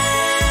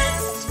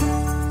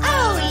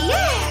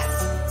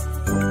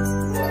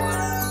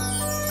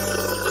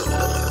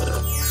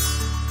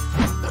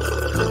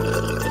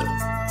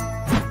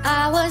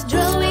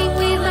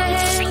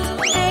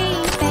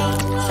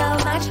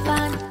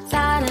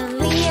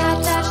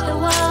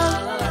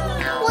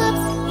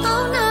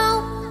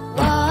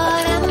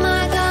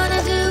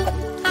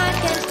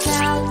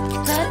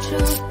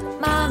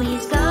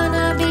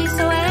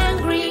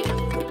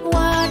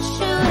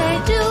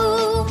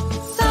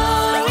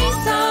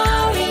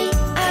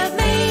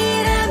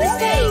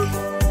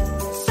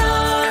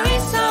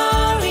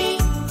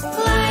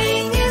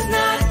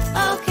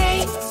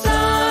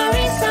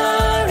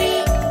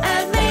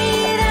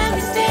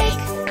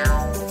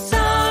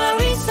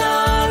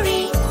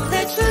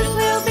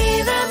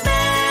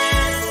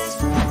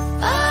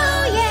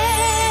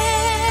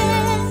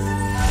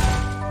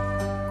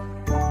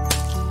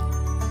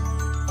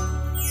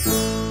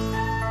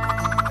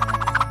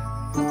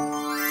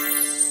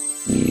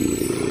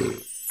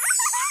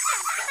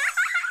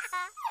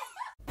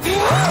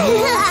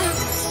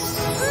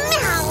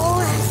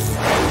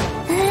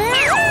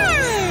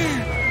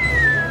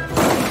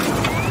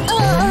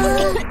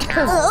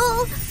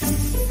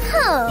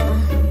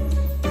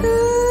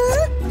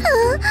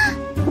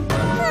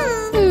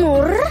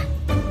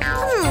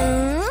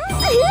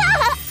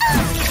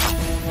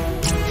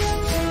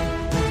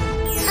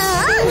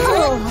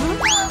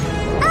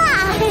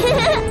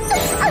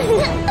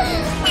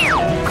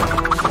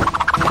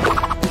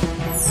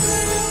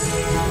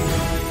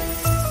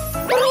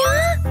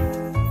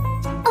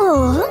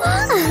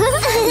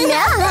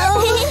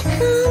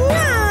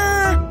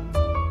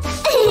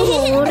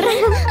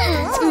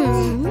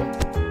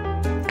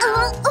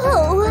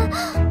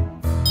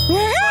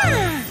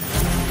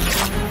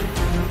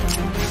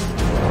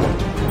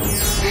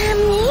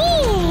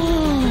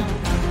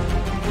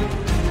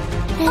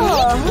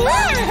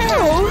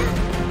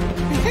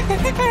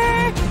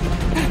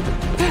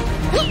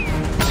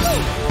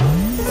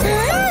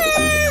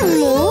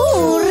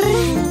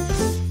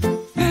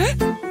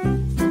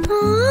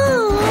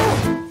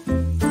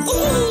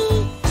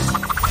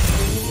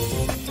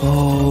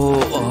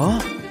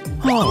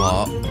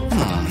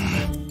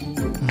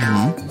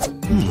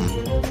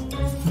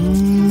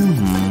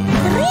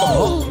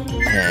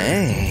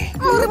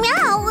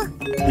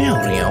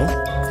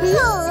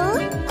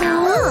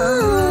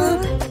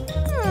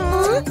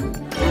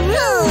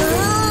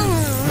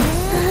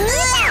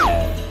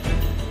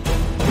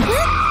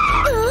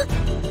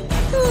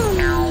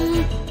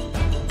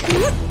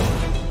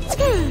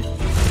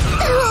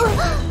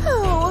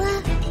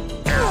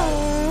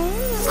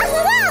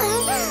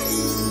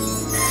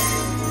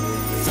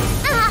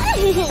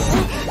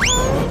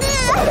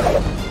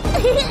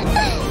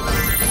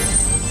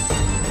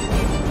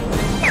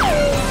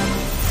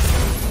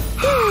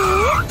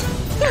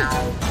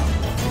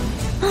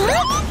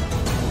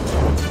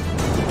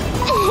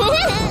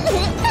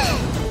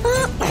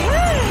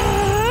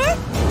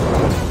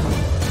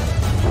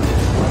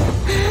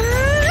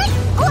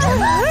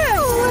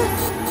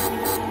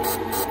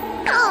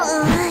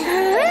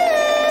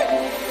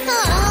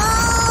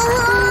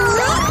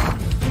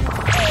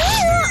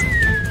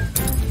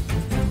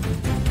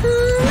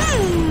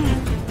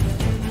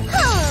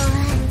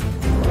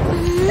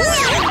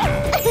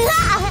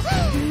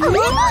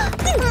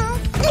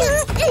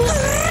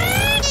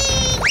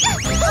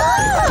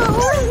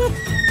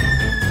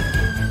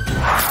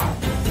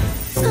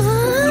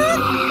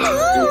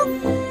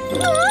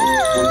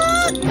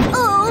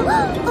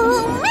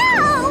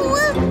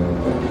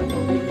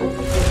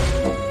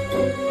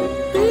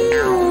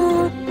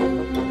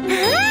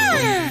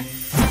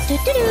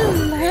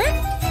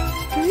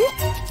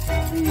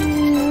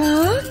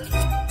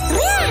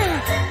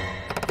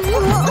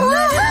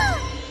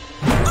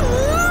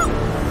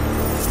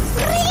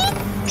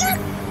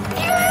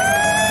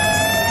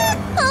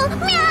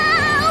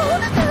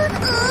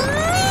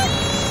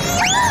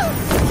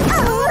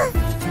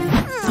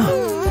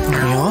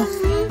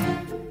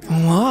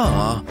Huh?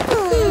 Huh?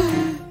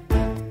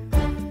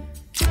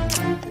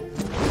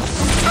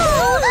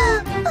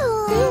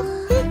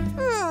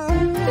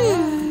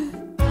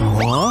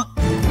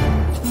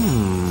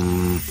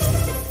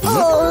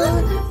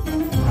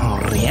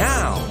 Oh,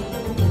 Real.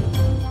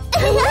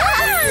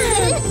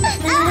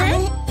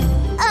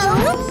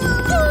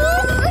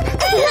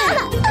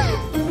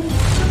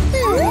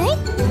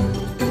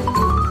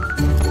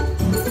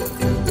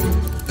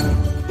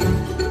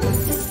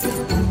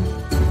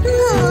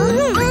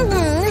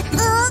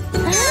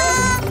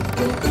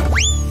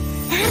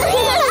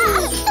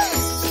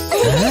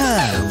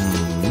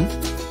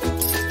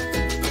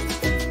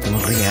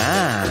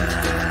 Real.